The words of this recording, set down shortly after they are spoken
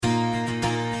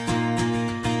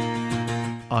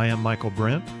I am Michael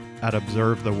Brent at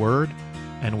Observe the Word,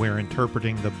 and we're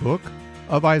interpreting the book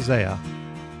of Isaiah.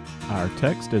 Our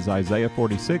text is Isaiah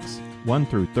 46, 1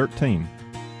 through 13.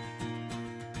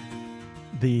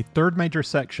 The third major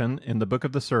section in the book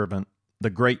of the servant, the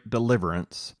Great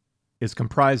Deliverance, is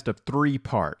comprised of three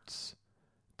parts.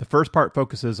 The first part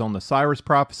focuses on the Cyrus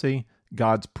prophecy,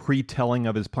 God's pre-telling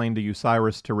of his plan to use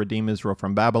Cyrus to redeem Israel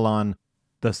from Babylon.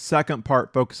 The second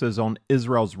part focuses on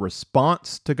Israel's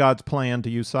response to God's plan to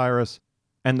use Cyrus.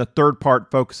 And the third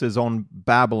part focuses on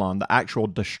Babylon, the actual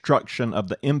destruction of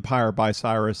the empire by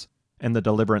Cyrus and the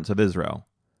deliverance of Israel.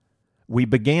 We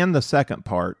began the second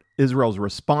part, Israel's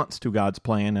response to God's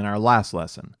plan, in our last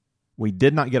lesson. We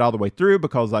did not get all the way through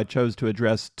because I chose to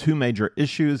address two major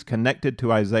issues connected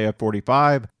to Isaiah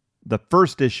 45. The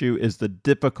first issue is the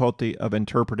difficulty of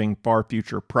interpreting far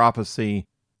future prophecy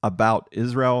about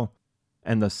Israel.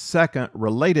 And the second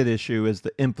related issue is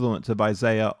the influence of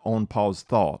Isaiah on Paul's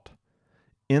thought.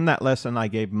 In that lesson, I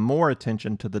gave more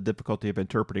attention to the difficulty of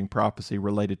interpreting prophecy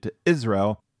related to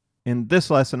Israel. In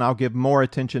this lesson, I'll give more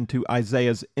attention to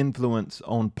Isaiah's influence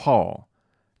on Paul.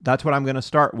 That's what I'm going to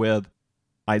start with,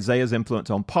 Isaiah's influence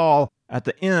on Paul. At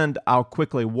the end, I'll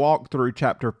quickly walk through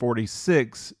chapter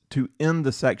 46 to end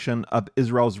the section of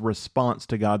Israel's response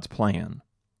to God's plan.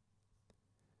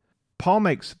 Paul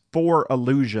makes four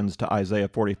allusions to Isaiah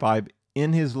 45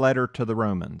 in his letter to the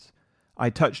Romans. I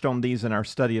touched on these in our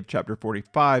study of chapter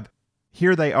 45.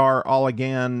 Here they are all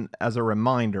again as a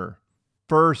reminder.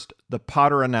 First, the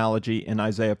potter analogy in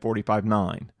Isaiah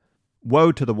 45:9.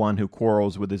 Woe to the one who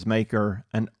quarrels with his maker,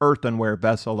 an earthenware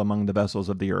vessel among the vessels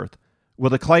of the earth.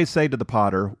 Will the clay say to the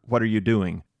potter, "What are you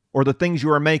doing?" Or the things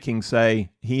you are making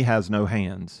say, "He has no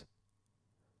hands"?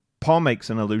 Paul makes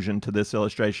an allusion to this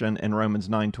illustration in Romans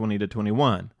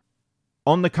 9:20-21.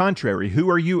 On the contrary, who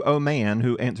are you, O man,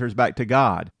 who answers back to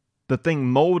God? The thing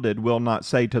molded will not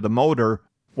say to the molder,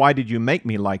 "Why did you make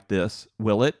me like this?"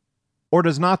 will it? Or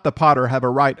does not the potter have a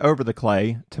right over the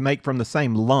clay to make from the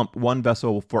same lump one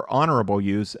vessel for honorable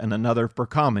use and another for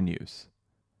common use?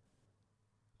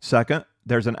 Second,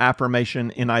 there's an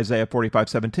affirmation in Isaiah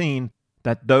 45:17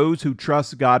 that those who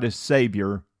trust God as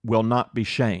Savior will not be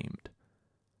shamed.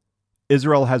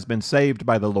 Israel has been saved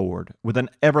by the Lord with an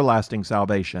everlasting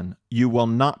salvation. You will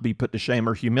not be put to shame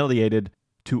or humiliated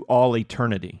to all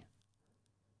eternity.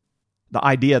 The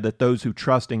idea that those who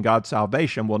trust in God's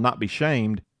salvation will not be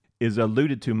shamed is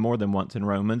alluded to more than once in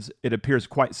Romans. It appears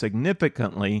quite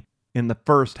significantly in the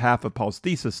first half of Paul's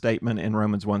thesis statement in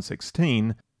Romans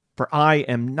 1:16. For I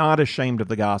am not ashamed of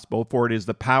the gospel, for it is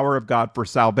the power of God for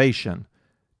salvation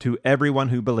to everyone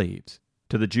who believes,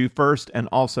 to the Jew first and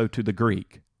also to the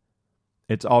Greek.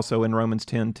 It's also in Romans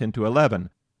 10:10-11.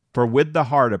 For with the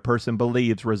heart a person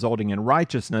believes, resulting in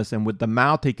righteousness, and with the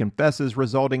mouth he confesses,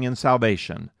 resulting in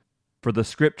salvation. For the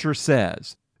scripture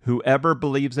says, whoever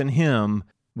believes in him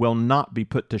will not be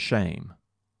put to shame.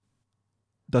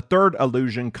 The third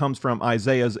allusion comes from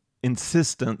Isaiah's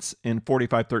insistence in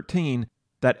 45:13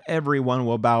 that everyone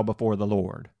will bow before the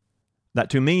Lord. That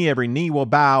to me every knee will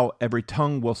bow, every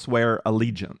tongue will swear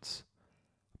allegiance.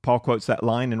 Paul quotes that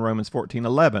line in Romans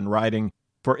 14:11, writing,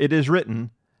 For it is written,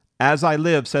 As I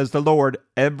live, says the Lord,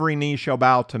 every knee shall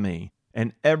bow to me,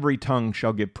 and every tongue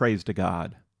shall give praise to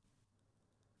God.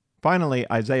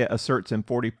 Finally, Isaiah asserts in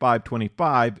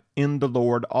 45:25, In the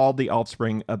Lord all the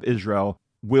offspring of Israel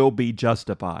will be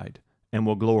justified and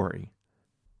will glory.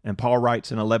 And Paul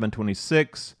writes in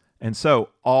 11:26, And so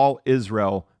all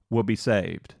Israel will be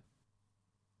saved.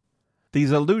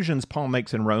 These allusions Paul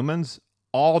makes in Romans,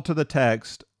 all to the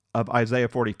text of Isaiah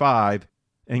 45,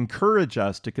 encourage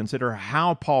us to consider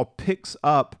how Paul picks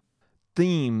up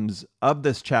themes of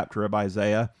this chapter of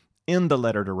Isaiah in the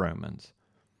letter to Romans.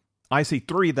 I see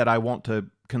three that I want to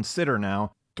consider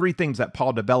now, three themes that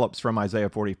Paul develops from Isaiah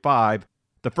 45.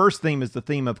 The first theme is the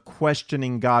theme of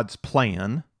questioning God's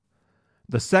plan.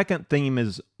 The second theme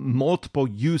is multiple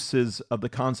uses of the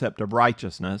concept of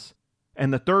righteousness.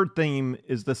 And the third theme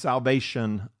is the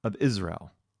salvation of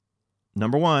Israel.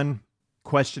 Number one,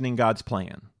 questioning God's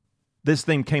plan. This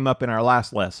theme came up in our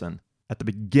last lesson. At the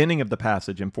beginning of the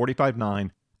passage in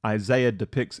 45:9, Isaiah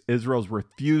depicts Israel's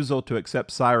refusal to accept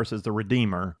Cyrus as the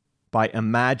Redeemer by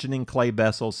imagining clay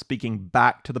vessels speaking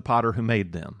back to the potter who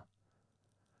made them.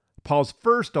 Paul's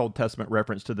first Old Testament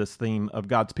reference to this theme of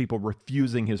God's people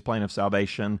refusing his plan of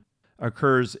salvation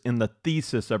occurs in the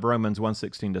thesis of Romans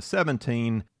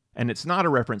 1:16-17, and it's not a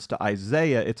reference to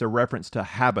Isaiah, it's a reference to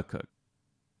Habakkuk.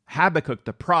 Habakkuk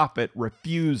the prophet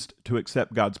refused to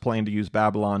accept God's plan to use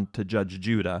Babylon to judge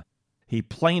Judah. He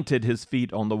planted his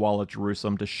feet on the wall of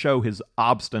Jerusalem to show his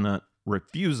obstinate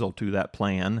refusal to that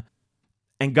plan.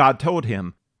 And God told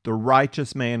him, The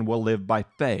righteous man will live by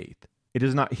faith. It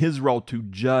is not his role to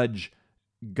judge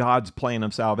God's plan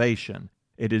of salvation.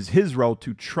 It is his role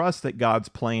to trust that God's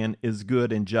plan is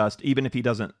good and just, even if he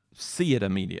doesn't see it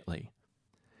immediately.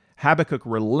 Habakkuk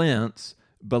relents,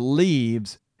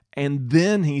 believes, and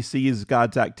then he sees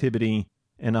God's activity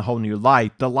in a whole new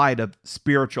light, the light of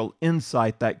spiritual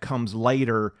insight that comes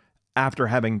later after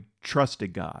having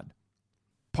trusted God.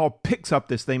 Paul picks up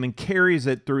this theme and carries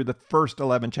it through the first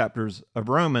 11 chapters of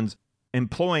Romans,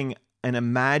 employing an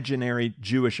imaginary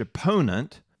Jewish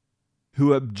opponent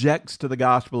who objects to the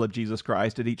gospel of Jesus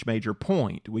Christ at each major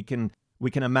point. We can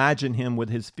imagine him with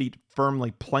his feet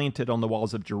firmly planted on the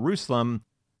walls of Jerusalem,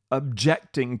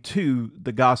 objecting to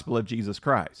the gospel of Jesus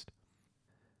Christ.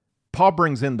 Paul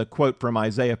brings in the quote from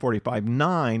Isaiah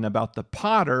 45:9 about the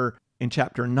potter in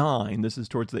chapter 9. This is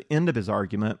towards the end of his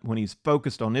argument when he's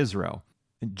focused on Israel.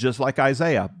 And just like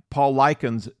Isaiah, Paul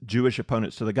likens Jewish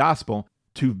opponents to the gospel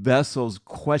to vessels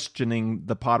questioning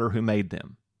the potter who made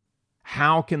them.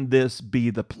 How can this be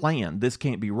the plan? This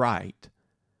can't be right.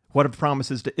 What of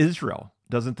promises to Israel?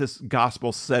 Doesn't this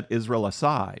gospel set Israel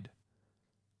aside?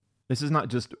 This is not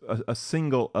just a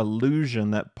single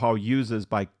allusion that Paul uses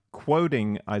by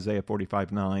quoting Isaiah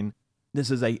 45:9. This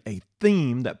is a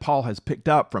theme that Paul has picked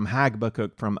up from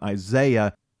Habakkuk, from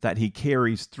Isaiah, that he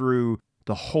carries through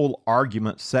the whole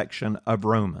argument section of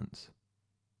Romans.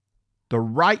 The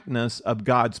rightness of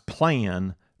God's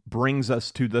plan brings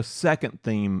us to the second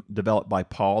theme developed by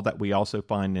Paul that we also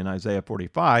find in Isaiah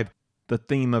 45, the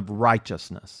theme of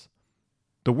righteousness.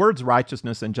 The words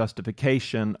righteousness and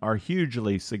justification are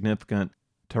hugely significant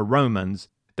to Romans.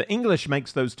 The English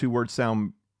makes those two words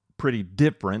sound pretty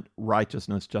different,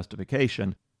 righteousness,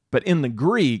 justification, but in the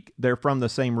Greek, they're from the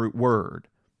same root word.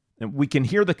 And we can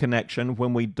hear the connection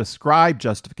when we describe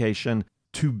justification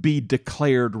to be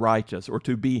declared righteous or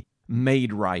to be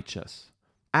made righteous.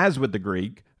 As with the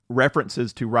Greek,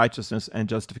 references to righteousness and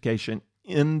justification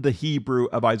in the Hebrew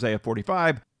of Isaiah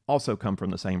 45 also come from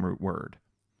the same root word.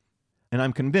 And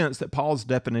I'm convinced that Paul's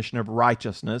definition of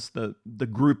righteousness, the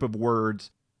group of words,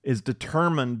 is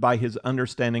determined by his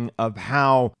understanding of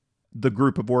how the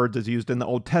group of words is used in the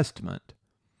Old Testament.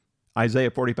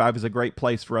 Isaiah 45 is a great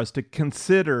place for us to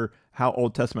consider how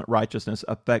Old Testament righteousness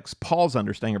affects Paul's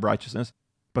understanding of righteousness,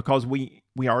 because we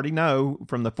already know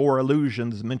from the 4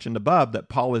 allusions mentioned above that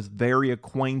Paul is very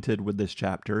acquainted with this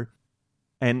chapter.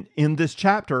 And in this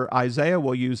chapter, Isaiah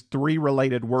will use 3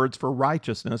 related words for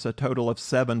righteousness a total of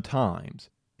 7 times.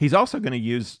 He's also going to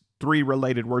use 3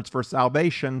 related words for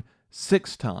salvation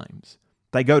 6 times.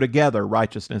 They go together,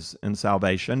 righteousness and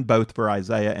salvation, both for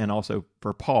Isaiah and also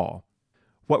for Paul.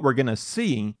 What we're going to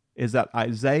see is that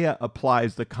Isaiah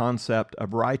applies the concept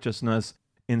of righteousness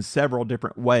in several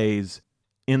different ways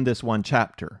in this one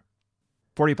chapter.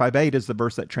 45:8 is the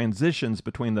verse that transitions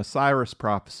between the Cyrus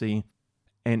prophecy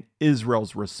and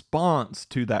Israel's response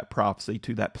to that prophecy,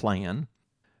 to that plan.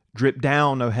 Drip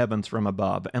down, O heavens, from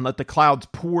above, and let the clouds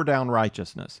pour down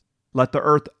righteousness. Let the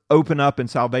earth open up and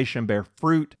salvation bear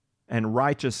fruit, and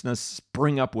righteousness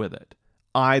spring up with it.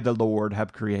 I, the Lord,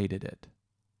 have created it.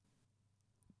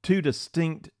 2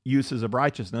 distinct uses of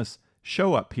righteousness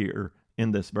show up here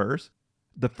in this verse.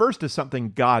 The first is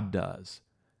something God does.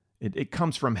 It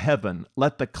comes from heaven.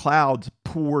 Let the clouds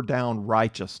pour down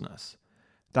righteousness.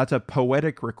 That's a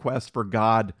poetic request for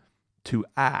God to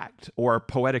act, or a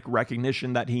poetic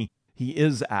recognition that he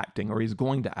is acting, or he's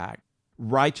going to act.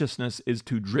 Righteousness is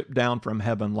to drip down from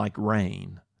heaven like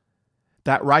rain.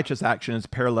 That righteous action is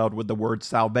paralleled with the word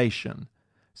salvation.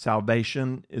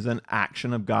 Salvation is an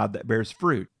action of God that bears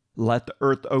fruit. Let the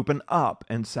earth open up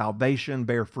and salvation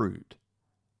bear fruit.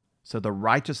 So the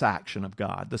righteous action of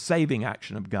God, the saving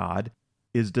action of God,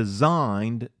 is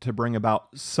designed to bring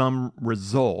about some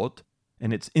result,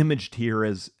 and it's imaged here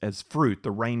as fruit.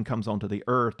 The rain comes onto the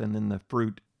earth, and then the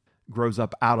fruit grows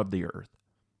up out of the earth.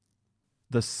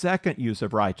 The second use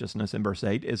of righteousness in verse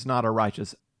 8 is not a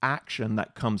righteous action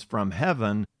that comes from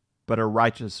heaven, but a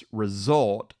righteous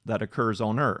result that occurs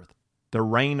on earth. The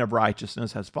rain of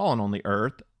righteousness has fallen on the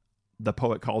earth. The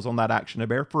poet calls on that action to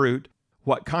bear fruit.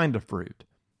 What kind of fruit?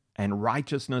 And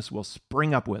righteousness will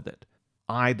spring up with it.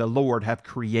 I, the Lord, have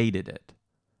created it.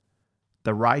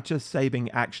 The righteous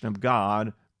saving action of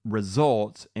God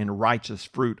results in righteous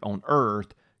fruit on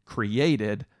earth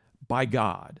created by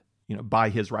God, by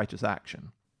his righteous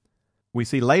action. We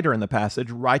see later in the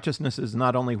passage, righteousness is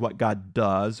not only what God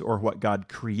does or what God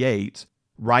creates,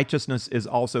 righteousness is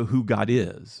also who God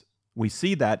is. We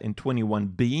see that in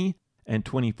 21b and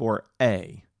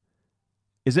 24a.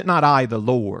 Is it not I, the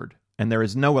Lord, and there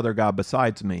is no other God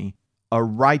besides me, a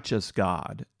righteous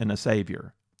God and a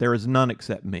Savior? There is none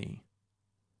except me.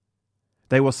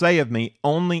 They will say of me,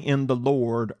 only in the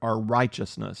Lord are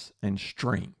righteousness and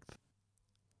strength.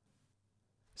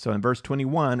 So in verse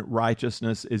 21,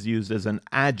 righteousness is used as an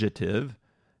adjective,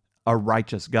 a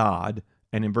righteous God,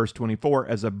 and in verse 24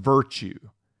 as a virtue.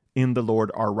 In the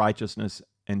Lord are righteousness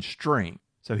and strength.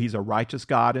 So he's a righteous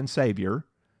God and Savior.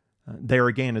 There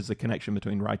again is the connection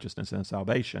between righteousness and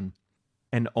salvation.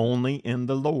 And only in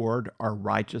the Lord are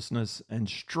righteousness and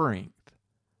strength.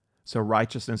 So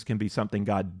righteousness can be something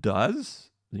God does,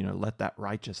 let that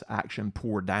righteous action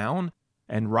pour down.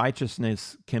 And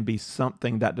righteousness can be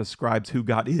something that describes who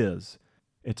God is.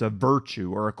 It's a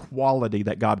virtue or a quality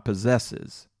that God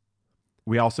possesses.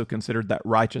 We also considered that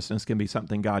righteousness can be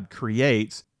something God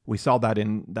creates. We saw that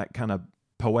in that kind of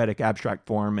poetic abstract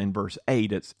form in verse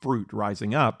 8. It's fruit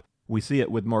rising up. We see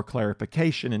it with more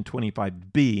clarification in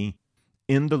 25b.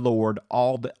 In the Lord,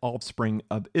 all the offspring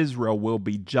of Israel will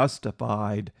be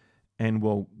justified and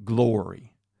will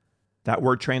glory. That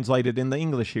word translated in the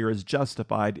English here as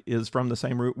justified is from the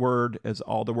same root word as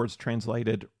all the words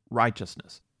translated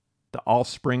righteousness. The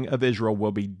offspring of Israel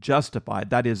will be justified.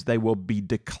 That is, they will be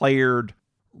declared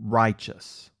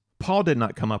righteous. Paul did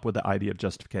not come up with the idea of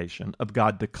justification, of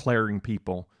God declaring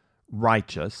people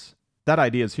righteous. That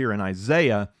idea is here in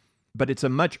Isaiah, but it's a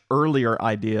much earlier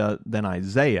idea than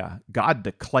Isaiah. God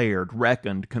declared,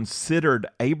 reckoned, considered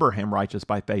Abraham righteous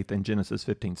by faith in Genesis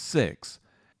 15:6.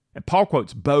 And Paul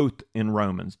quotes both in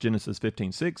Romans, Genesis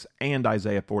 15:6 and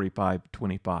Isaiah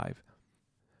 45:25.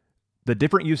 The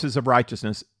different uses of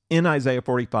righteousness in Isaiah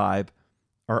 45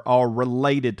 are all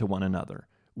related to one another.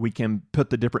 We can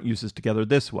put the different uses together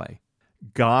this way.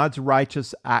 God's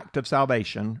righteous act of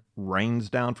salvation rains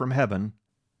down from heaven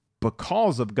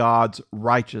because of God's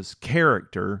righteous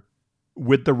character,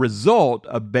 with the result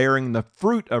of bearing the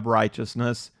fruit of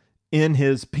righteousness in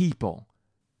his people.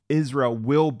 Israel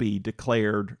will be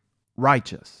declared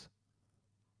righteous.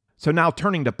 So now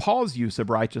turning to Paul's use of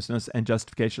righteousness and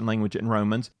justification language in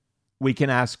Romans, we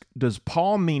can ask, does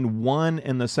Paul mean one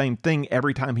and the same thing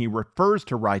every time he refers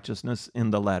to righteousness in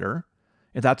the letter?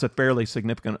 And that's a fairly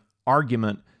significant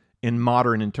argument in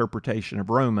modern interpretation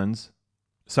of Romans.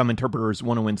 Some interpreters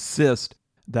want to insist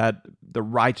that the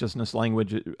righteousness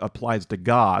language applies to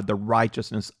God. The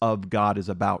righteousness of God is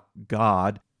about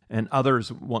God. And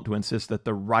others want to insist that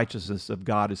the righteousness of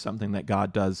God is something that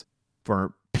God does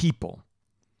for people.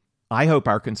 I hope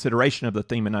our consideration of the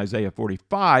theme in Isaiah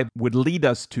 45 would lead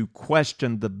us to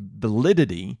question the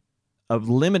validity of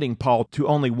limiting Paul to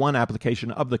only one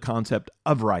application of the concept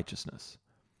of righteousness.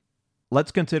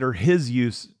 Let's consider his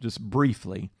use just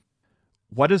briefly.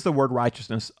 What does the word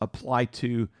righteousness apply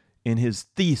to in his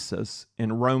thesis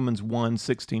in Romans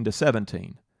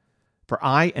 1:16-17? For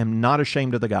I am not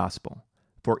ashamed of the gospel,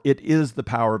 for it is the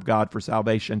power of God for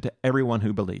salvation to everyone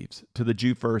who believes, to the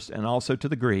Jew first and also to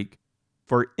the Greek.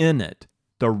 For in it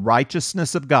the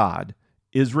righteousness of God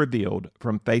is revealed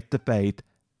from faith to faith,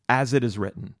 as it is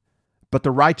written, but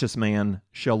the righteous man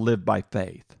shall live by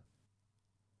faith.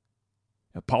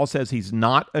 Now, Paul says he's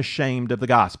not ashamed of the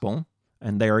gospel,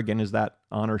 and there again is that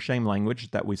honor-shame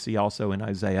language that we see also in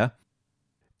Isaiah.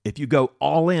 If you go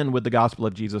all in with the gospel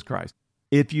of Jesus Christ,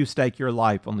 if you stake your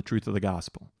life on the truth of the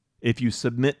gospel, if you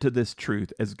submit to this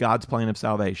truth as God's plan of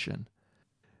salvation,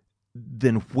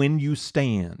 then when you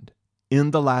stand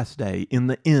in the last day, in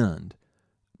the end,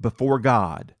 before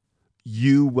God,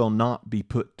 you will not be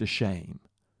put to shame.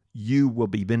 You will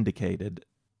be vindicated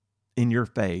in your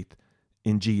faith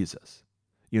in Jesus.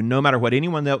 No matter what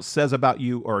anyone else says about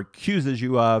you or accuses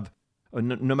you of, or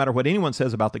no matter what anyone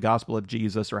says about the gospel of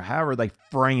Jesus or however they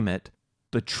frame it,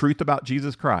 the truth about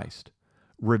Jesus Christ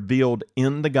revealed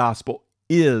in the gospel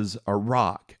is a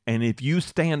rock. And if you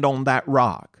stand on that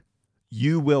rock,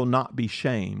 you will not be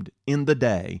shamed in the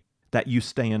day that you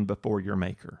stand before your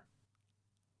Maker.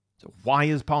 So why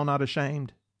is Paul not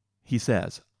ashamed? He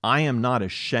says, I am not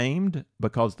ashamed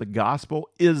because the gospel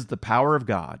is the power of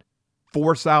God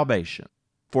for salvation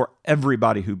for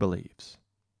everybody who believes.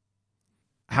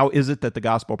 How is it that the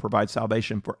gospel provides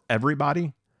salvation for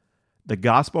everybody? The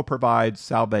gospel provides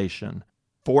salvation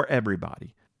for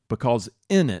everybody because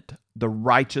in it the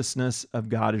righteousness of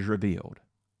God is revealed.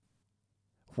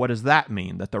 What does that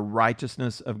mean, that the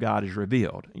righteousness of God is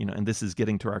revealed? And this is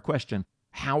getting to our question,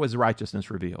 how is righteousness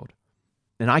revealed?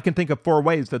 And I can think of 4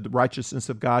 ways that the righteousness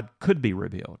of God could be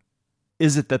revealed.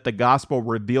 Is it that the gospel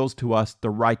reveals to us the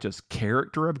righteous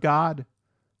character of God?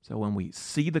 So when we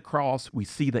see the cross, we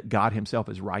see that God himself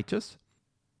is righteous?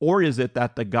 Or is it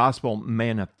that the gospel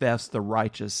manifests the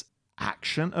righteous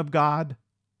action of God?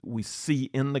 We see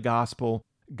in the gospel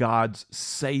God's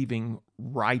saving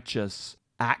righteous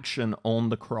action on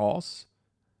the cross.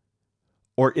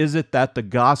 Or is it that the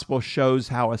gospel shows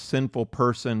how a sinful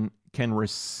person can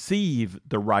receive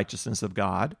the righteousness of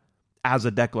God as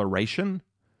a declaration?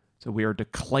 So we are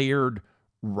declared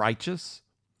righteous.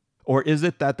 Or is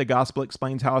it that the gospel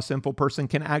explains how a sinful person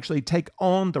can actually take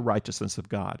on the righteousness of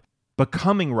God,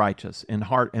 becoming righteous in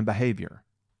heart and behavior?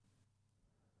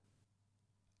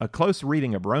 A close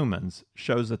reading of Romans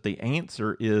shows that the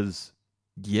answer is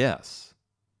yes.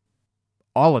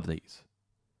 All of these.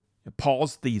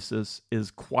 Paul's thesis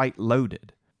is quite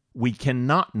loaded. We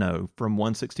cannot know from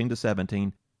 1:16 to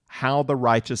 17 how the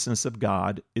righteousness of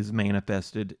God is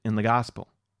manifested in the gospel.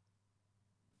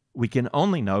 We can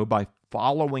only know by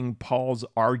following Paul's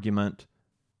argument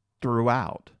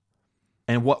throughout.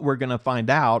 And what we're going to find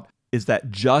out is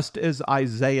that just as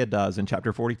Isaiah does in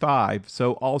chapter 45,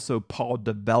 so also Paul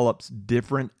develops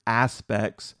different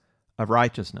aspects of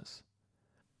righteousness.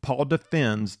 Paul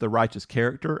defends the righteous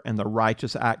character and the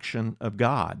righteous action of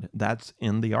God. That's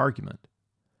in the argument.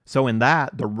 So in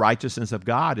that, the righteousness of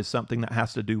God is something that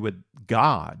has to do with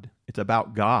God. It's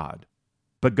about God.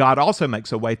 But God also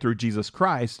makes a way through Jesus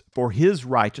Christ for his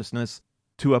righteousness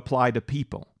to apply to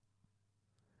people.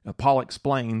 Now, Paul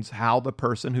explains how the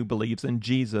person who believes in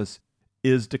Jesus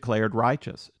is declared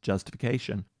righteous,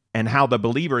 justification, and how the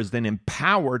believer is then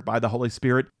empowered by the Holy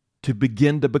Spirit to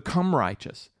begin to become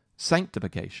righteous,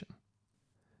 sanctification.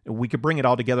 We could bring it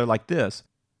all together like this.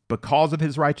 Because of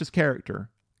his righteous character,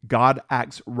 God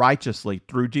acts righteously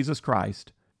through Jesus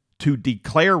Christ to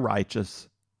declare righteous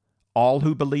all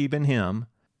who believe in him,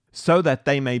 so that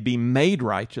they may be made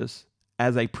righteous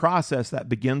as a process that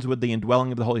begins with the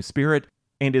indwelling of the Holy Spirit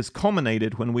and is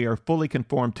culminated when we are fully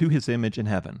conformed to his image in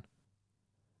heaven.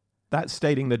 That's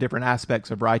stating the different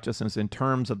aspects of righteousness in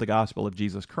terms of the gospel of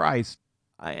Jesus Christ,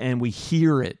 and we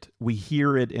hear it. We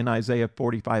hear it in Isaiah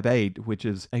 45:8, which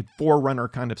is a forerunner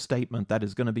kind of statement that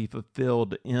is going to be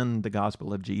fulfilled in the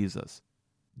gospel of Jesus.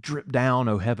 Drip down,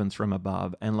 O heavens from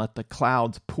above, and let the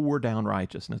clouds pour down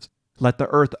righteousness. Let the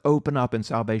earth open up and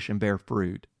salvation bear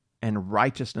fruit, and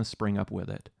righteousness spring up with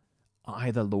it. I,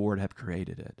 the Lord, have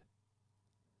created it.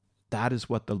 That is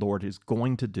what the Lord is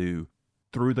going to do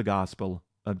through the gospel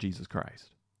of Jesus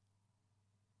Christ.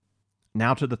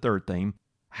 Now to the third theme.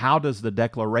 How does the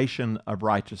declaration of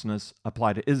righteousness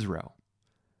apply to Israel?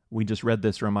 We just read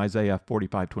this from Isaiah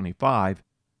 45:25.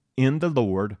 In the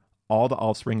Lord, all the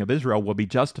offspring of Israel will be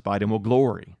justified and will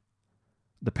glory.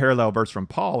 The parallel verse from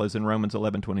Paul is in Romans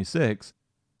 11:26,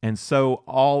 and so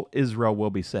all Israel will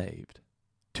be saved.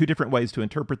 Two different ways to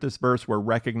interpret this verse were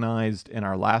recognized in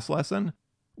our last lesson.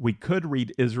 We could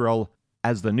read Israel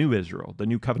as the new Israel, the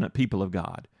new covenant people of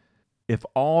God. If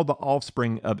all the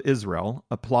offspring of Israel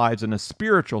applies in a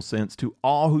spiritual sense to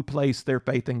all who place their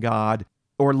faith in God,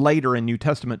 or later in New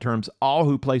Testament terms, all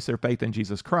who place their faith in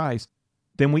Jesus Christ,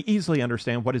 then we easily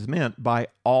understand what is meant by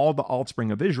all the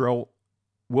offspring of Israel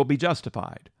will be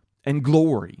justified and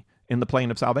glory in the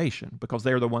plane of salvation, because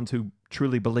they are the ones who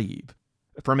truly believe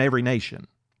from every nation.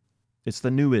 It's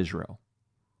the new Israel.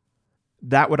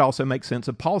 That would also make sense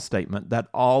of Paul's statement that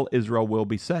all Israel will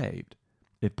be saved.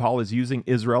 If Paul is using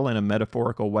Israel in a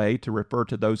metaphorical way to refer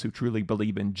to those who truly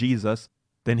believe in Jesus,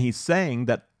 then he's saying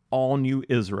that all new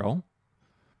Israel,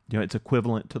 it's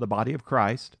equivalent to the body of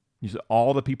Christ,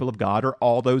 all the people of God, or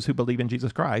all those who believe in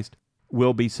Jesus Christ,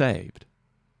 will be saved.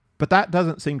 But that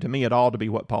doesn't seem to me at all to be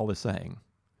what Paul is saying.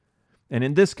 And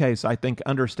in this case, I think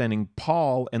understanding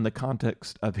Paul in the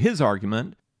context of his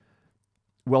argument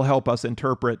will help us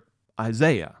interpret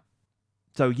Isaiah.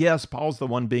 So yes, Paul's the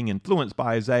one being influenced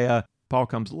by Isaiah. Paul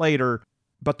comes later,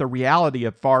 but the reality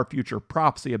of far future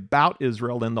prophecy about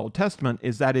Israel in the Old Testament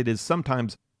is that it is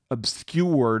sometimes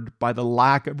obscured by the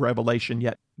lack of revelation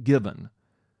yet given.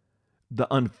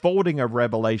 The unfolding of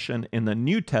revelation in the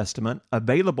New Testament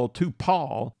available to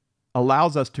Paul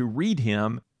allows us to read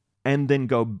him and then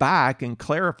go back and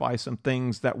clarify some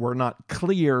things that were not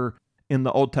clear in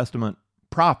the Old Testament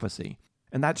prophecy.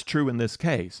 And that's true in this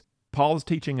case. Paul's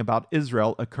teaching about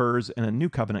Israel occurs in a New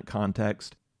Covenant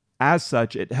context. As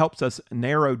such, it helps us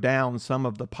narrow down some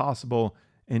of the possible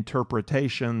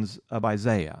interpretations of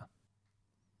Isaiah.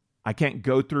 I can't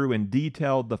go through in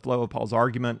detail the flow of Paul's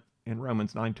argument in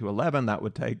Romans 9-11. That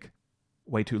would take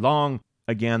way too long.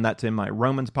 Again, that's in my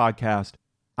Romans podcast.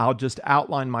 I'll just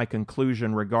outline my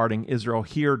conclusion regarding Israel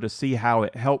here to see how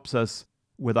it helps us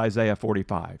with Isaiah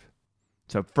 45.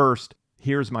 So first,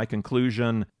 here's my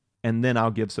conclusion, and then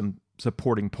I'll give some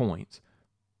supporting points.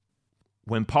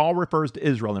 When Paul refers to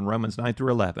Israel in Romans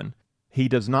 9-11, he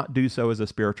does not do so as a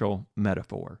spiritual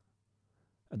metaphor.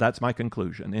 That's my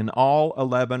conclusion. In all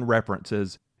 11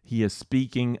 references, he is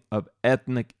speaking of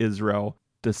ethnic Israel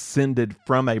descended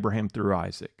from Abraham through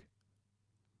Isaac.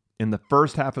 In the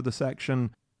first half of the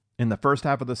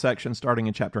section, starting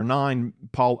in chapter 9,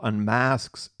 Paul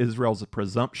unmasks Israel's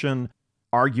presumption,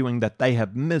 arguing that they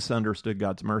have misunderstood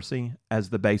God's mercy as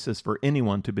the basis for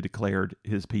anyone to be declared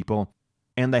his people,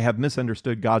 and they have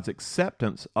misunderstood God's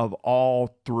acceptance of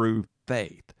all through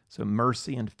faith. So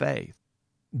mercy and faith.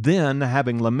 Then,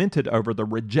 having lamented over the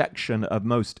rejection of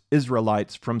most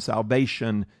Israelites from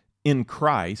salvation in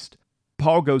Christ,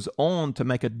 Paul goes on to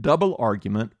make a double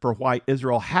argument for why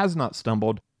Israel has not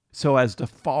stumbled so as to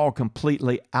fall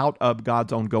completely out of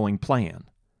God's ongoing plan.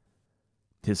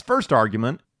 His first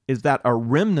argument is that a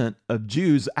remnant of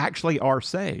Jews actually are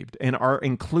saved and are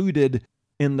included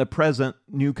in the present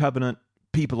New Covenant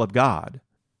people of God.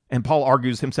 And Paul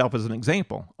argues himself as an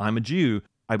example. I'm a Jew.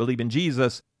 I believe in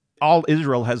Jesus. All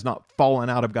Israel has not fallen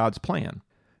out of God's plan.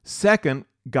 Second,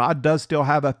 God does still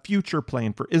have a future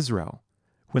plan for Israel.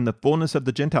 When the fullness of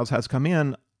the Gentiles has come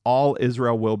in, all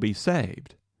Israel will be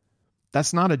saved.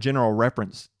 That's not a general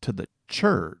reference to the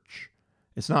church.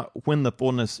 It's not when the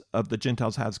fullness of the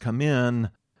Gentiles has come in,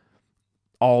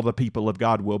 all the people of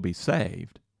God will be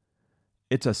saved.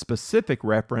 It's a specific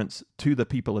reference to the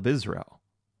people of Israel.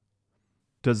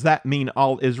 Does that mean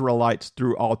all Israelites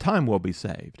through all time will be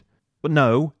saved? But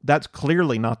no, that's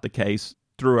clearly not the case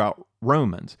throughout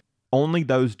Romans. Only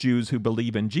those Jews who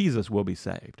believe in Jesus will be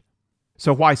saved.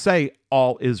 So why say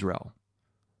all Israel?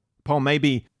 Paul may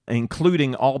be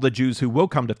including all the Jews who will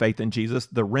come to faith in Jesus,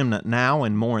 the remnant now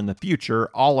and more in the future.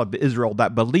 All of Israel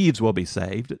that believes will be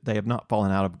saved. They have not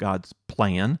fallen out of God's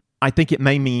plan. I think it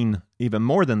may mean even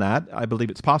more than that. I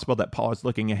believe it's possible that Paul is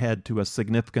looking ahead to a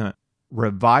significant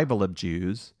revival of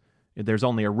Jews. There's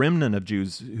only a remnant of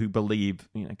Jews who believe,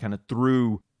 kind of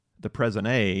through the present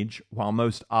age, while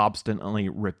most obstinately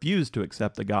refuse to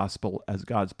accept the gospel as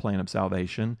God's plan of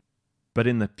salvation. But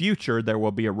in the future, there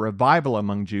will be a revival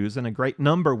among Jews, and a great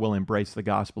number will embrace the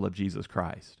gospel of Jesus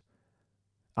Christ.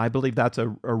 I believe that's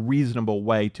a reasonable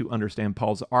way to understand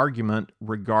Paul's argument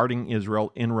regarding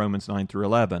Israel in Romans 9 through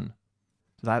 11.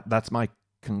 That's my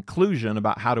conclusion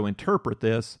about how to interpret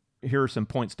this. Here are some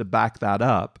points to back that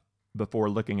up before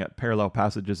looking at parallel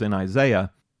passages in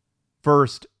Isaiah.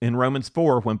 First, in Romans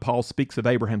 4, when Paul speaks of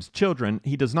Abraham's children,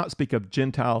 he does not speak of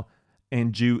Gentile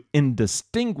and Jew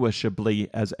indistinguishably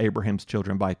as Abraham's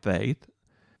children by faith.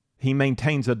 He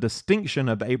maintains a distinction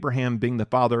of Abraham being the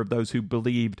father of those who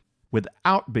believed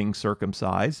without being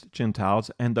circumcised,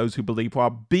 Gentiles, and those who believe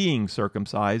while being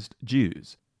circumcised,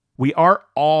 Jews. We are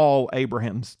all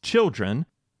Abraham's children,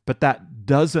 but that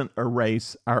doesn't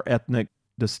erase our ethnic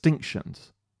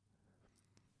distinctions.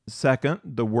 Second,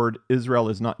 the word Israel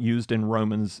is not used in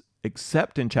Romans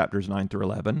except in chapters 9 through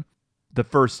 11. The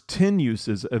first 10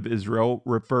 uses of Israel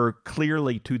refer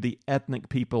clearly to the ethnic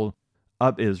people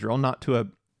of Israel, not to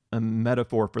a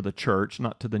metaphor for the church,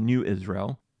 not to the new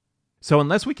Israel. So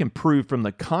unless we can prove from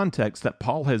the context that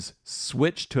Paul has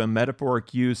switched to a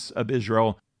metaphoric use of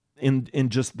Israel in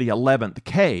just the 11th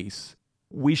case,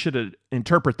 we should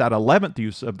interpret that 11th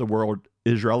use of the word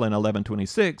Israel in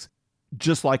 11:26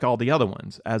 just like all the other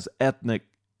ones, as ethnic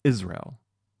Israel.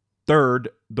 Third,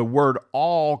 the word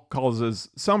all causes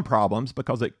some problems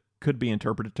because it could be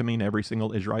interpreted to mean every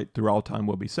single Israelite through all time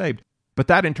will be saved. But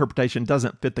that interpretation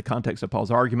doesn't fit the context of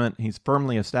Paul's argument. He's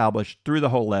firmly established through the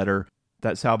whole letter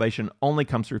that salvation only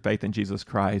comes through faith in Jesus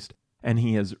Christ, and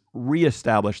he has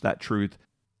reestablished that truth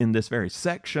in this very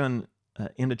section,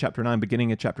 into chapter 9,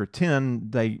 beginning of chapter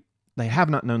 10. They have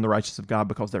not known the righteousness of God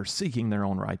because they're seeking their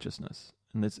own righteousness.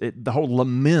 And the whole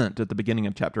lament at the beginning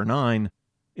of chapter 9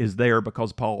 is there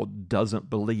because Paul doesn't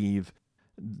believe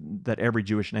that every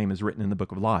Jewish name is written in the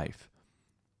book of life.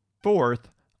 Fourth,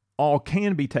 all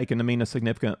can be taken to mean a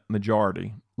significant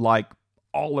majority, like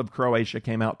all of Croatia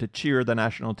came out to cheer the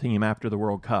national team after the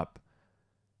World Cup.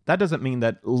 That doesn't mean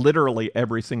that literally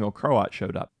every single Croat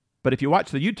showed up. But if you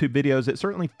watch the YouTube videos, it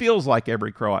certainly feels like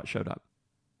every Croat showed up.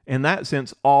 In that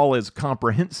sense, all is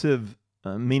comprehensive,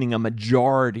 meaning a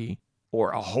majority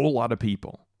or a whole lot of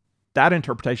people. That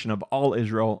interpretation of all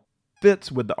Israel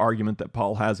fits with the argument that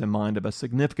Paul has in mind of a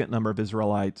significant number of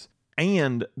Israelites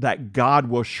and that God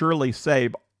will surely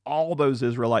save all those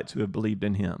Israelites who have believed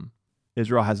in him.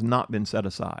 Israel has not been set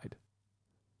aside.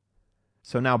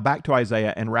 So now back to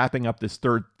Isaiah and wrapping up this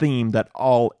third theme that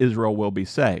all Israel will be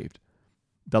saved.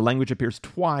 The language appears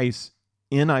twice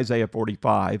in Isaiah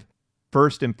 45.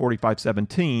 First in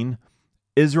 45:17,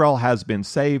 Israel has been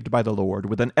saved by the Lord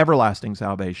with an everlasting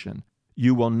salvation.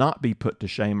 You will not be put to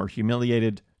shame or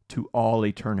humiliated to all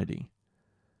eternity.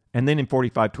 And then in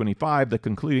 45:25, the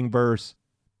concluding verse,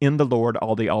 in the Lord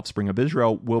all the offspring of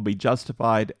Israel will be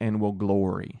justified and will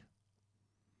glory.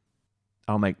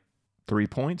 I'll make 3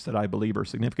 points that I believe are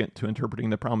significant to interpreting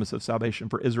the promise of salvation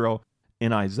for Israel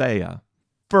in Isaiah.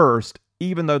 First,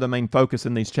 even though the main focus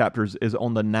in these chapters is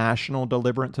on the national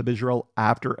deliverance of Israel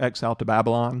after exile to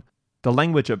Babylon, the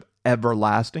language of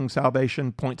everlasting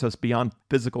salvation points us beyond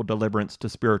physical deliverance to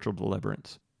spiritual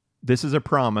deliverance. This is a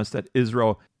promise that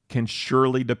Israel can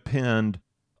surely depend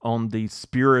on the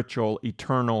spiritual,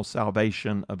 eternal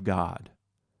salvation of God.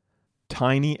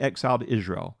 Tiny exiled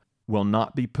Israel will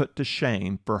not be put to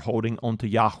shame for holding on to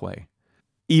Yahweh,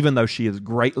 even though she is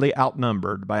greatly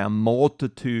outnumbered by a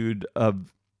multitude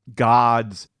of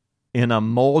gods in a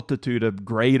multitude of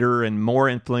greater and more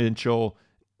influential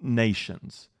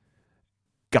nations.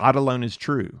 God alone is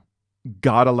true.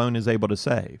 God alone is able to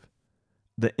save.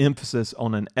 The emphasis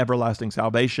on an everlasting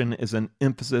salvation is an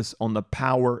emphasis on the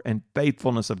power and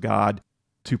faithfulness of God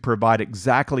to provide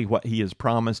exactly what He has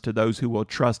promised to those who will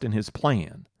trust in His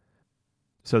plan.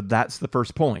 So that's the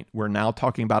first point. We're now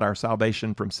talking about our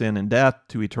salvation from sin and death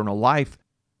to eternal life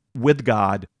with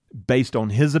God based on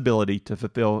His ability to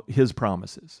fulfill His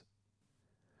promises.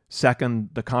 Second,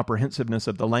 the comprehensiveness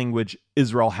of the language,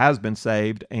 Israel has been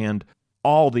saved, and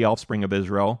all the offspring of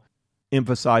Israel,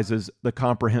 emphasizes the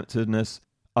comprehensiveness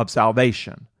of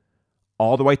salvation.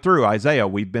 All the way through Isaiah,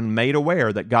 we've been made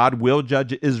aware that God will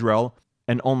judge Israel,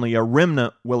 and only a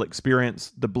remnant will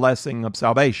experience the blessing of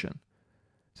salvation.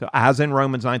 So as in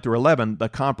Romans 9 through 11, the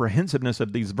comprehensiveness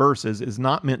of these verses is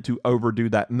not meant to overdo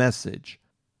that message.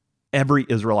 Every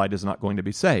Israelite is not going to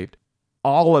be saved.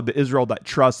 All of Israel that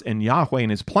trusts in Yahweh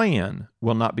and His plan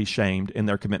will not be shamed in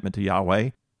their commitment to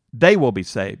Yahweh. They will be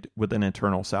saved with an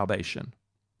eternal salvation.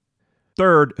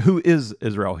 Third, who is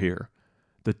Israel here?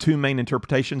 The two main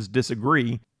interpretations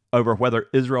disagree over whether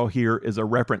Israel here is a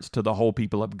reference to the whole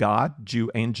people of God, Jew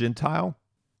and Gentile,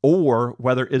 or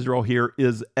whether Israel here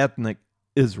is ethnic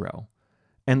Israel.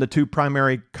 And the two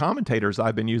primary commentators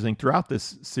I've been using throughout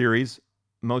this series,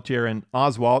 Motyer and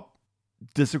Oswalt,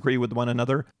 disagree with one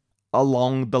another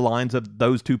along the lines of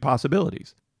those two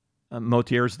possibilities.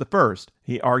 Motyer is the first.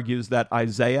 He argues that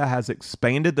Isaiah has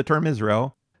expanded the term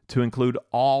Israel to include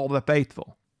all the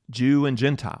faithful, Jew and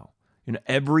Gentile.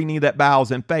 Every knee that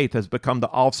bows in faith has become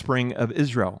the offspring of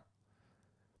Israel.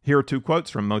 Here are two quotes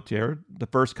from Motyer, the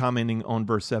first commenting on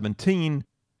verse 17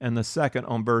 and the second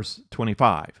on verse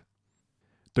 25.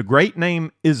 The great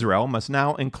name Israel must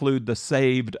now include the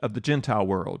saved of the Gentile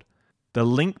world. The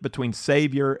link between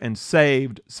Savior and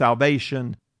saved,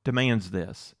 salvation, demands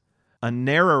this. A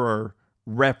narrower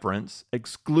reference,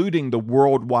 excluding the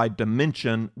worldwide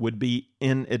dimension, would be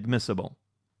inadmissible.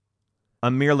 A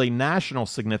merely national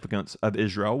significance of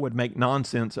Israel would make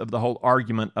nonsense of the whole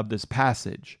argument of this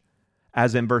passage.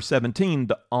 As in verse 17,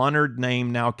 the honored name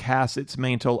now casts its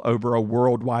mantle over a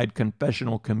worldwide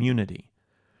confessional community.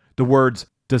 The words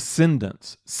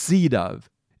descendants, seed of,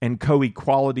 and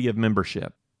co-equality of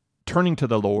membership, turning to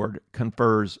the Lord,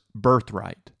 confers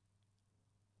birthright.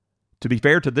 To be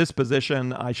fair to this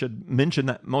position, I should mention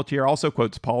that Motyer also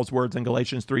quotes Paul's words in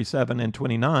Galatians 3:7 and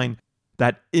 29,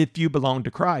 that if you belong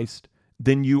to Christ,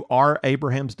 then you are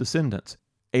Abraham's descendants,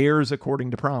 heirs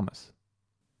according to promise.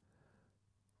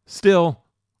 Still,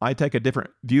 I take a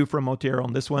different view from Motyer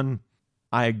on this one.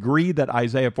 I agree that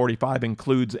Isaiah 45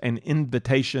 includes an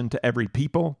invitation to every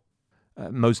people,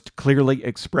 most clearly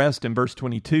expressed in verse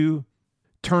 22,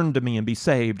 turn to me and be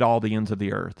saved, all the ends of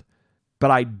the earth. But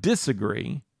I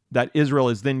disagree that Israel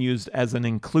is then used as an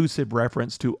inclusive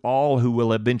reference to all who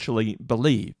will eventually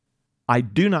believe. I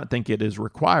do not think it is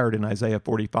required in Isaiah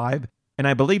 45, and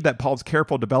I believe that Paul's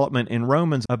careful development in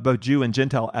Romans of both Jew and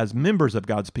Gentile as members of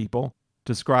God's people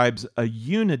describes a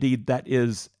unity that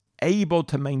is able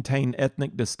to maintain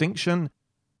ethnic distinction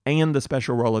and the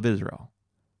special role of Israel.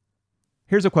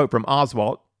 Here's a quote from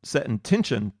Oswalt, set in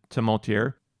tension to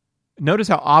Motyer. Notice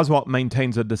how Oswalt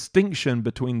maintains a distinction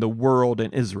between the world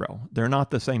and Israel. They're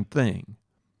not the same thing.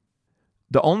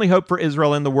 The only hope for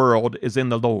Israel in the world is in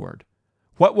the Lord.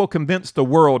 What will convince the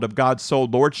world of God's sole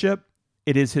lordship?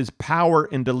 It is His power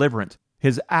in deliverance,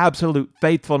 His absolute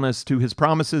faithfulness to His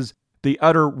promises, the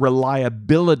utter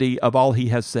reliability of all He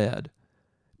has said.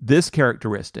 This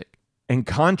characteristic, in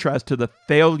contrast to the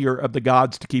failure of the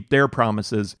gods to keep their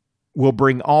promises, will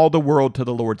bring all the world to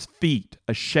the Lord's feet,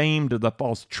 ashamed of the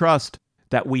false trust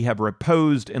that we have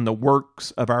reposed in the works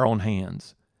of our own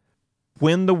hands.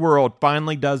 When the world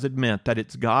finally does admit that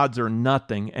its gods are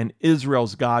nothing and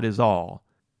Israel's God is all,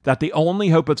 that the only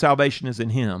hope of salvation is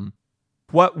in Him,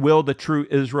 what will the true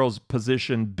Israel's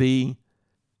position be?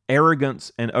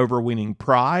 Arrogance and overweening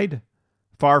pride?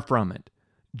 Far from it.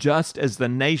 Just as the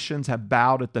nations have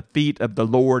bowed at the feet of the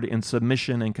Lord in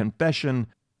submission and confession,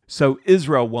 so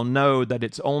Israel will know that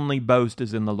its only boast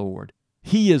is in the Lord.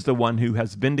 He is the one who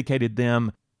has vindicated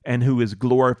them and who is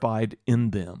glorified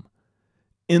in them.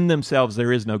 In themselves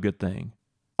there is no good thing.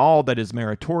 All that is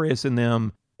meritorious in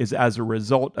them is as a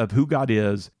result of who God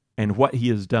is and what He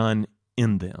has done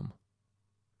in them.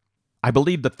 I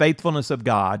believe the faithfulness of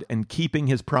God and keeping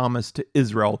His promise to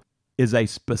Israel is a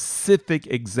specific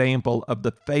example of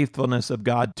the faithfulness of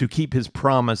God to keep His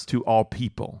promise to all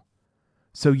people.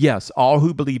 So yes, all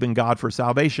who believe in God for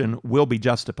salvation will be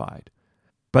justified.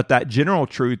 But that general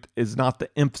truth is not the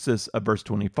emphasis of verse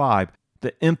 25.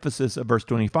 The emphasis of verse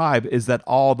 25 is that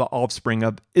all the offspring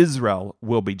of Israel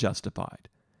will be justified.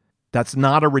 That's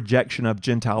not a rejection of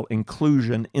Gentile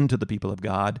inclusion into the people of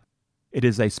God. It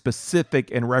is a specific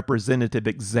and representative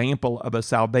example of a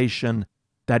salvation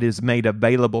that is made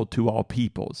available to all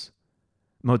peoples.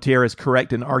 Motyer is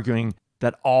correct in arguing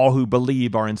that all who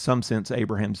believe are in some sense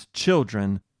Abraham's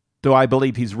children, though I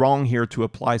believe he's wrong here to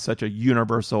apply such a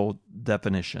universal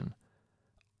definition.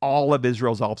 All of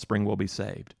Israel's offspring will be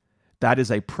saved. That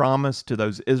is a promise to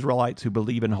those Israelites who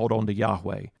believe and hold on to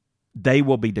Yahweh. They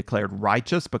will be declared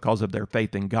righteous because of their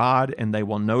faith in God, and they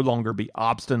will no longer be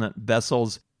obstinate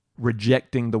vessels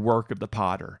rejecting the work of the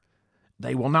potter.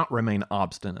 They will not remain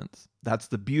obstinate. That's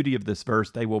the beauty of this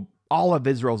verse. All of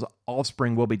Israel's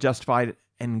offspring will be justified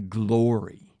and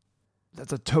glory.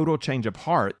 That's a total change of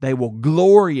heart. They will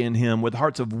glory in Him with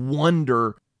hearts of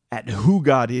wonder at who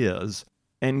God is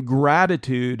and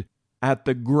gratitude at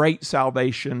the great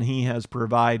salvation He has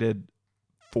provided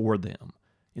for them.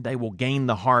 They will gain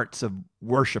the hearts of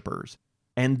worshipers,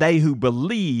 and they who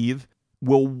believe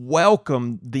will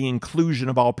welcome the inclusion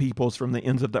of all peoples from the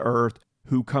ends of the earth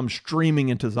who come streaming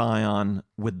into Zion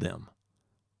with them.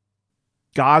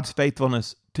 God's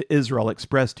faithfulness to Israel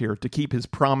expressed here to keep His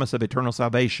promise of eternal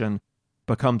salvation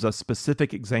becomes a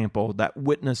specific example that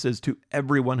witnesses to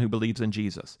everyone who believes in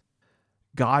Jesus.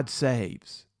 God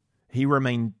saves. He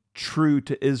remained true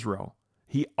to Israel.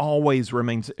 He always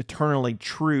remains eternally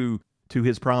true to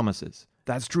His promises.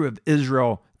 That's true of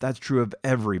Israel. That's true of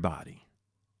everybody.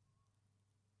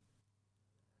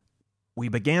 We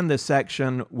began this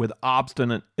section with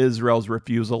obstinate Israel's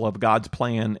refusal of God's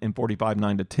plan in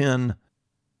 45:9-10.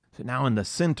 So now in the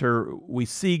center, we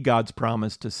see God's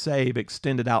promise to save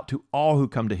extended out to all who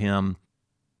come to Him.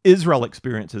 Israel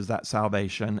experiences that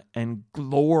salvation and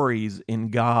glories in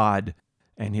God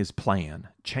and His plan.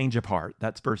 Change of heart.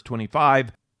 That's verse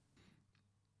 25.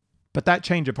 But that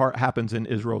change of heart happens in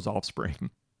Israel's offspring.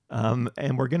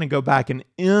 And we're going to go back and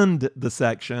end the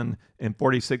section in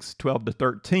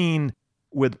 46:12-13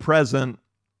 with present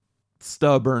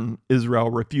stubborn Israel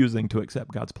refusing to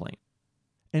accept God's plan.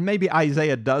 And maybe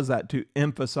Isaiah does that to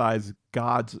emphasize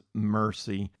God's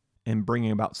mercy in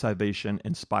bringing about salvation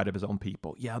in spite of His own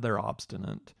people. Yeah, they're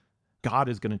obstinate. God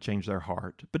is going to change their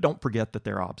heart. But don't forget that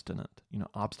they're obstinate.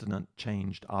 Obstinate,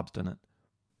 changed, obstinate.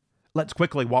 Let's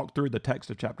quickly walk through the text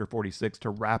of chapter 46 to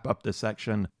wrap up this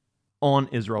section on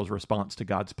Israel's response to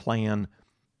God's plan.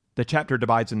 The chapter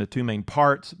divides into two main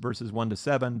parts. Verses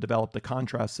 1-7 develop the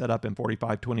contrast set up in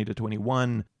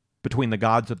 45:20-21 between the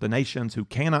gods of the nations who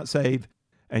cannot save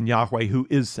and Yahweh who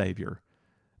is Savior.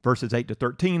 Verses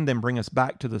 8-13 then bring us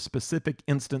back to the specific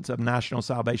instance of national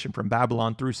salvation from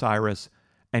Babylon through Cyrus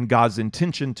and God's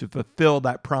intention to fulfill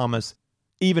that promise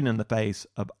even in the face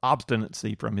of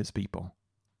obstinacy from His people.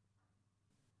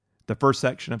 The first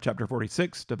section of chapter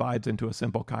 46 divides into a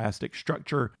simple chiastic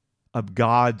structure of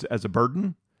gods as a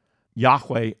burden,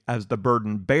 Yahweh as the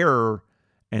burden bearer,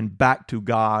 and back to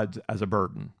gods as a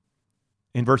burden.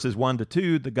 In verses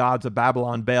 1-2, the gods of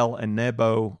Babylon, Bel, and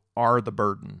Nebo are the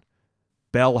burden.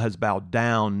 Bel has bowed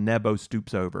down, Nebo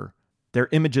stoops over. Their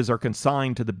images are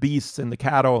consigned to the beasts and the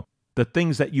cattle. The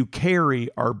things that you carry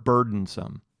are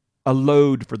burdensome, a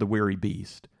load for the weary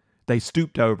beast. They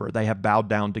stooped over, they have bowed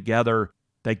down together.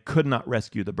 They could not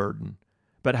rescue the burden,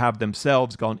 but have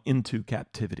themselves gone into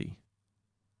captivity.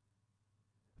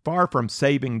 Far from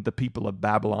saving the people of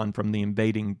Babylon from the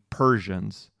invading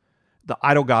Persians, the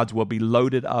idol gods will be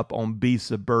loaded up on beasts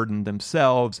of burden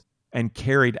themselves and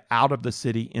carried out of the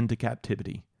city into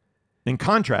captivity. In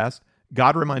contrast,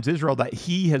 God reminds Israel that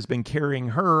He has been carrying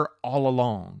her all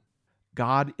along.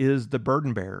 God is the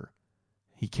burden bearer.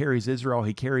 He carries Israel,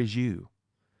 He carries you.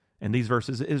 In these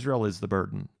verses, Israel is the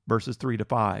burden. Verses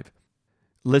 3-5.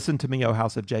 Listen to me, O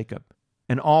house of Jacob,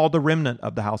 and all the remnant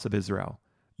of the house of Israel,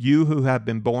 you who have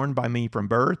been born by me from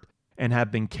birth and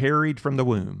have been carried from the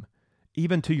womb.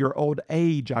 Even to your old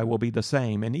age I will be the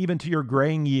same, and even to your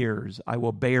graying years I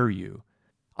will bear you.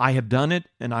 I have done it,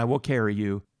 and I will carry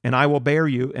you, and I will bear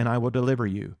you, and I will deliver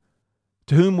you.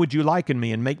 To whom would you liken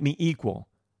me and make me equal?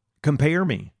 Compare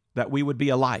me, that we would be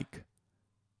alike.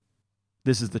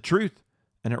 This is the truth,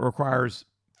 and it requires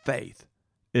faith.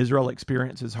 Israel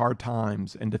experiences hard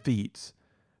times and defeats.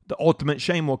 The ultimate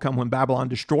shame will come when Babylon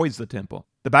destroys the temple.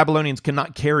 The Babylonians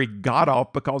cannot carry God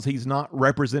off because he's not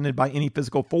represented by any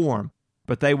physical form,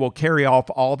 but they will carry off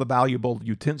all the valuable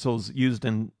utensils used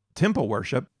in temple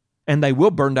worship, and they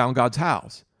will burn down God's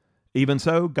house. Even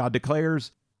so, God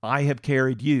declares, I have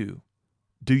carried you.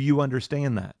 Do you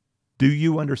understand that? Do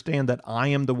you understand that I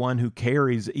am the one who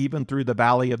carries even through the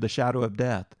valley of the shadow of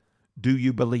death? Do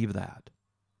you believe that?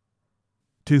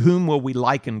 To whom will we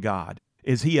liken God?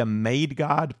 Is he a made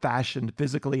God fashioned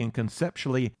physically and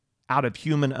conceptually out of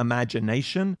human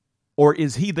imagination? Or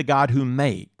is he the God who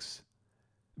makes?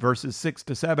 Verses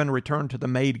 6-7 return to the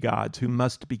made gods who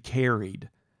must be carried.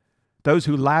 Those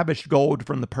who lavish gold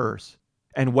from the purse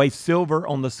and weigh silver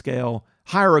on the scale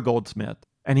hire a goldsmith,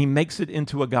 and he makes it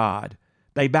into a god.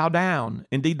 They bow down,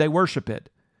 indeed they worship it.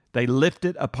 They lift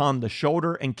it upon the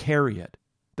shoulder and carry it.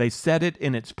 They set it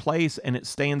in its place, and it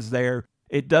stands there.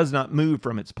 It does not move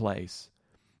from its place.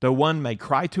 Though one may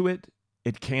cry to it,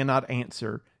 it cannot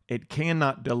answer. It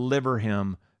cannot deliver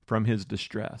him from his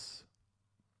distress.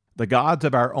 The gods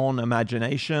of our own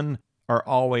imagination are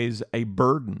always a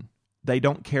burden. They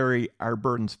don't carry our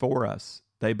burdens for us.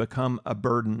 They become a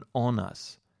burden on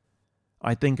us.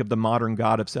 I think of the modern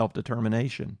God of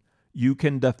self-determination. You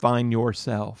can define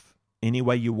yourself any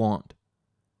way you want.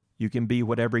 You can be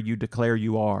whatever you declare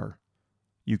you are.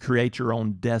 You create your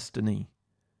own destiny.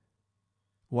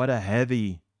 What a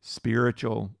heavy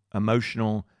spiritual,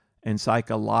 emotional, and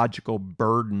psychological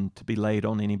burden to be laid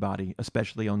on anybody,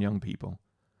 especially on young people.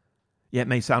 Yet it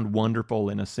may sound wonderful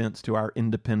in a sense to our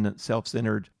independent,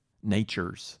 self-centered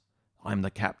natures. I'm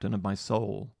the captain of my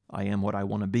soul. I am what I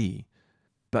want to be.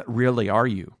 But really, are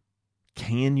you?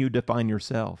 Can you define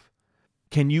yourself?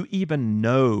 Can you even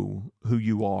know who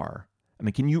you are? I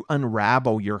mean, can you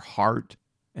unravel your heart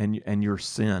and your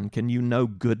sin? Can you know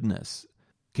goodness?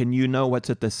 Can you know what's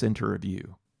at the center of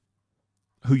you?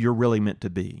 Who you're really meant to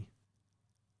be?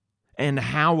 And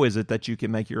how is it that you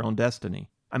can make your own destiny?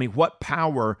 I mean, what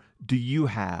power do you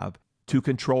have to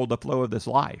control the flow of this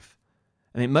life?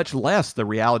 I mean, much less the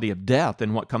reality of death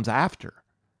and what comes after.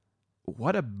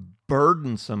 What a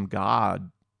burdensome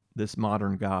God this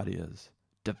modern God is.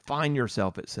 Define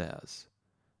yourself, it says.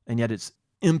 And yet it's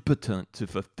impotent to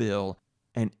fulfill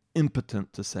and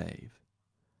impotent to save.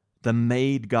 The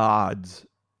made gods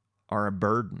are a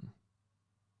burden.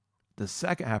 The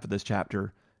second half of this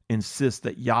chapter insists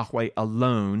that Yahweh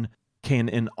alone can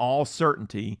in all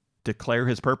certainty declare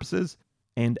his purposes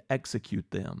and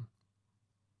execute them.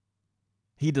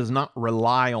 He does not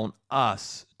rely on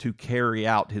us to carry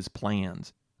out his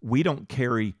plans. We don't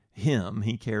carry him,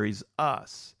 he carries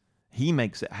us. He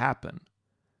makes it happen.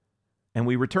 And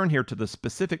we return here to the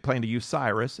specific plan to use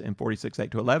Cyrus in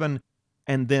 46:8-11,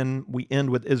 and then we end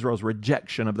with Israel's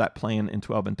rejection of that plan in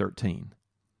 12 and 13.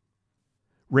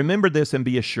 Remember this and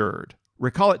be assured.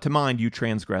 Recall it to mind, you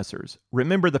transgressors.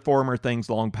 Remember the former things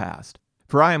long past.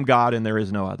 For I am God and there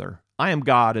is no other. I am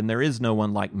God and there is no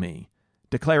one like me,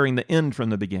 declaring the end from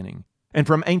the beginning, and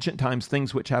from ancient times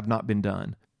things which have not been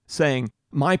done, saying,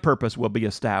 my purpose will be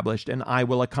established, and I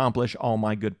will accomplish all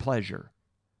my good pleasure.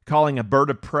 Calling a bird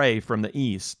of prey from the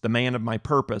east, the man of my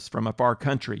purpose from a far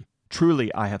country.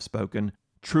 Truly I have spoken,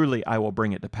 truly I will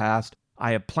bring it to pass.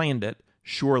 I have planned it,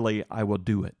 surely I will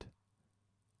do it.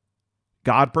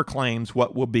 God proclaims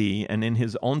what will be, and in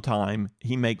his own time,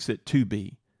 he makes it to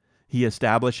be. He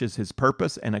establishes his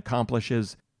purpose and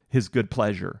accomplishes his good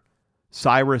pleasure.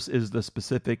 Cyrus is the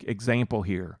specific example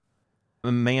here.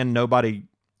 A man nobody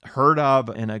heard of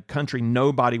in a country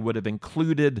nobody would have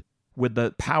included with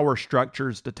the power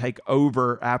structures to take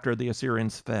over after the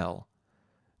Assyrians fell.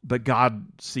 But God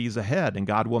sees ahead, and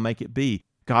God will make it be.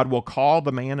 God will call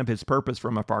the man of his purpose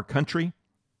from a far country.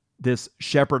 This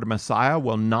shepherd Messiah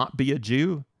will not be a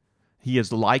Jew. He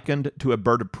is likened to a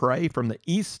bird of prey from the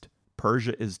east.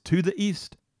 Persia is to the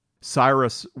east.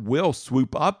 Cyrus will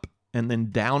swoop up and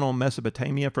then down on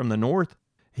Mesopotamia from the north.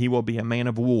 He will be a man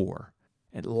of war.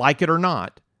 And like it or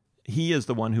not, he is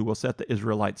the one who will set the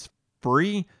Israelites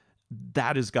free.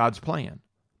 That is God's plan.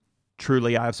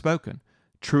 Truly I have spoken.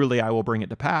 Truly I will bring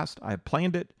it to pass. I have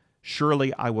planned it.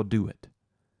 Surely I will do it.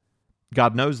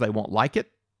 God knows they won't like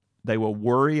it. They will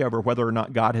worry over whether or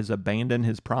not God has abandoned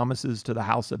his promises to the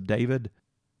house of David.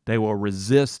 They will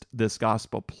resist this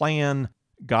gospel plan.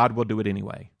 God will do it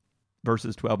anyway.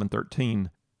 Verses 12 and 13.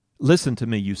 Listen to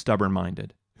me, you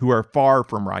stubborn-minded, who are far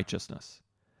from righteousness.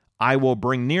 I will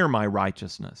bring near my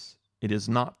righteousness. It is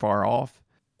not far off,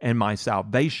 and my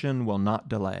salvation will not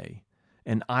delay.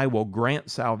 And I will grant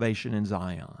salvation in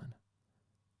Zion,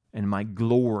 and my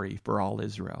glory for all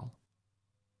Israel.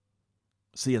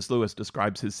 C.S. Lewis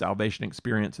describes his salvation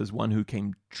experience as one who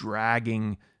came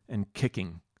dragging and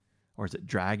kicking, or is it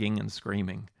dragging and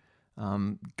screaming?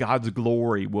 God's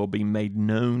glory will be made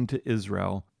known to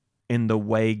Israel in the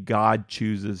way God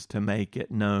chooses to make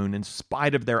it known. In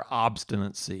spite of their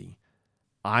obstinacy,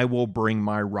 I will bring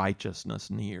my righteousness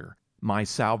near. My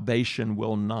salvation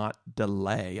will not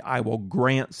delay. I will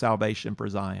grant salvation for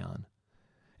Zion.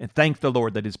 And thank the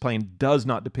Lord that his plan does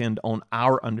not depend on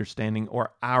our understanding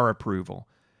or our approval.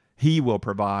 He will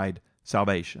provide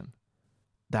salvation.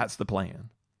 That's the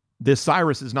plan. This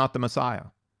Cyrus is not the Messiah.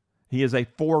 He is a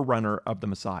forerunner of the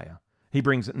Messiah. He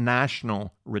brings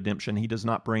national redemption. He does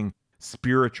not bring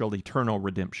spiritual, eternal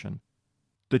redemption.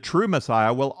 The true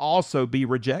Messiah will also be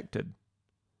rejected.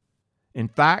 In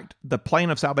fact, the plan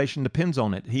of salvation depends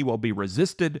on it. He will be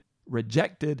resisted,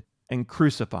 rejected, and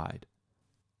crucified.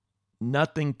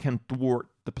 Nothing can thwart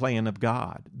the plan of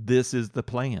God. This is the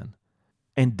plan.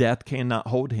 And death cannot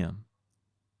hold him.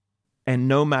 And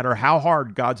no matter how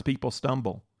hard God's people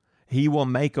stumble, he will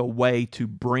make a way to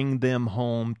bring them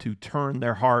home, to turn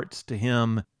their hearts to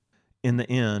him in the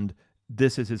end.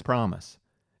 This is his promise.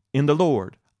 In the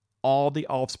Lord, all the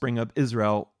offspring of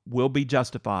Israel will be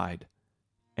justified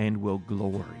and will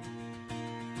glory.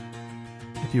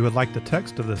 If you would like the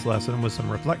text of this lesson with some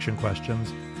reflection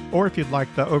questions, or if you'd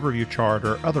like the overview chart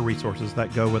or other resources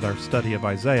that go with our study of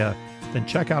Isaiah, then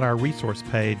check out our resource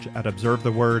page at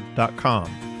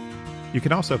observetheword.com. You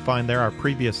can also find there our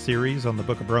previous series on the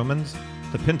book of Romans,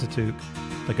 the Pentateuch,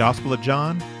 the Gospel of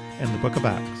John, and the book of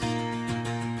Acts.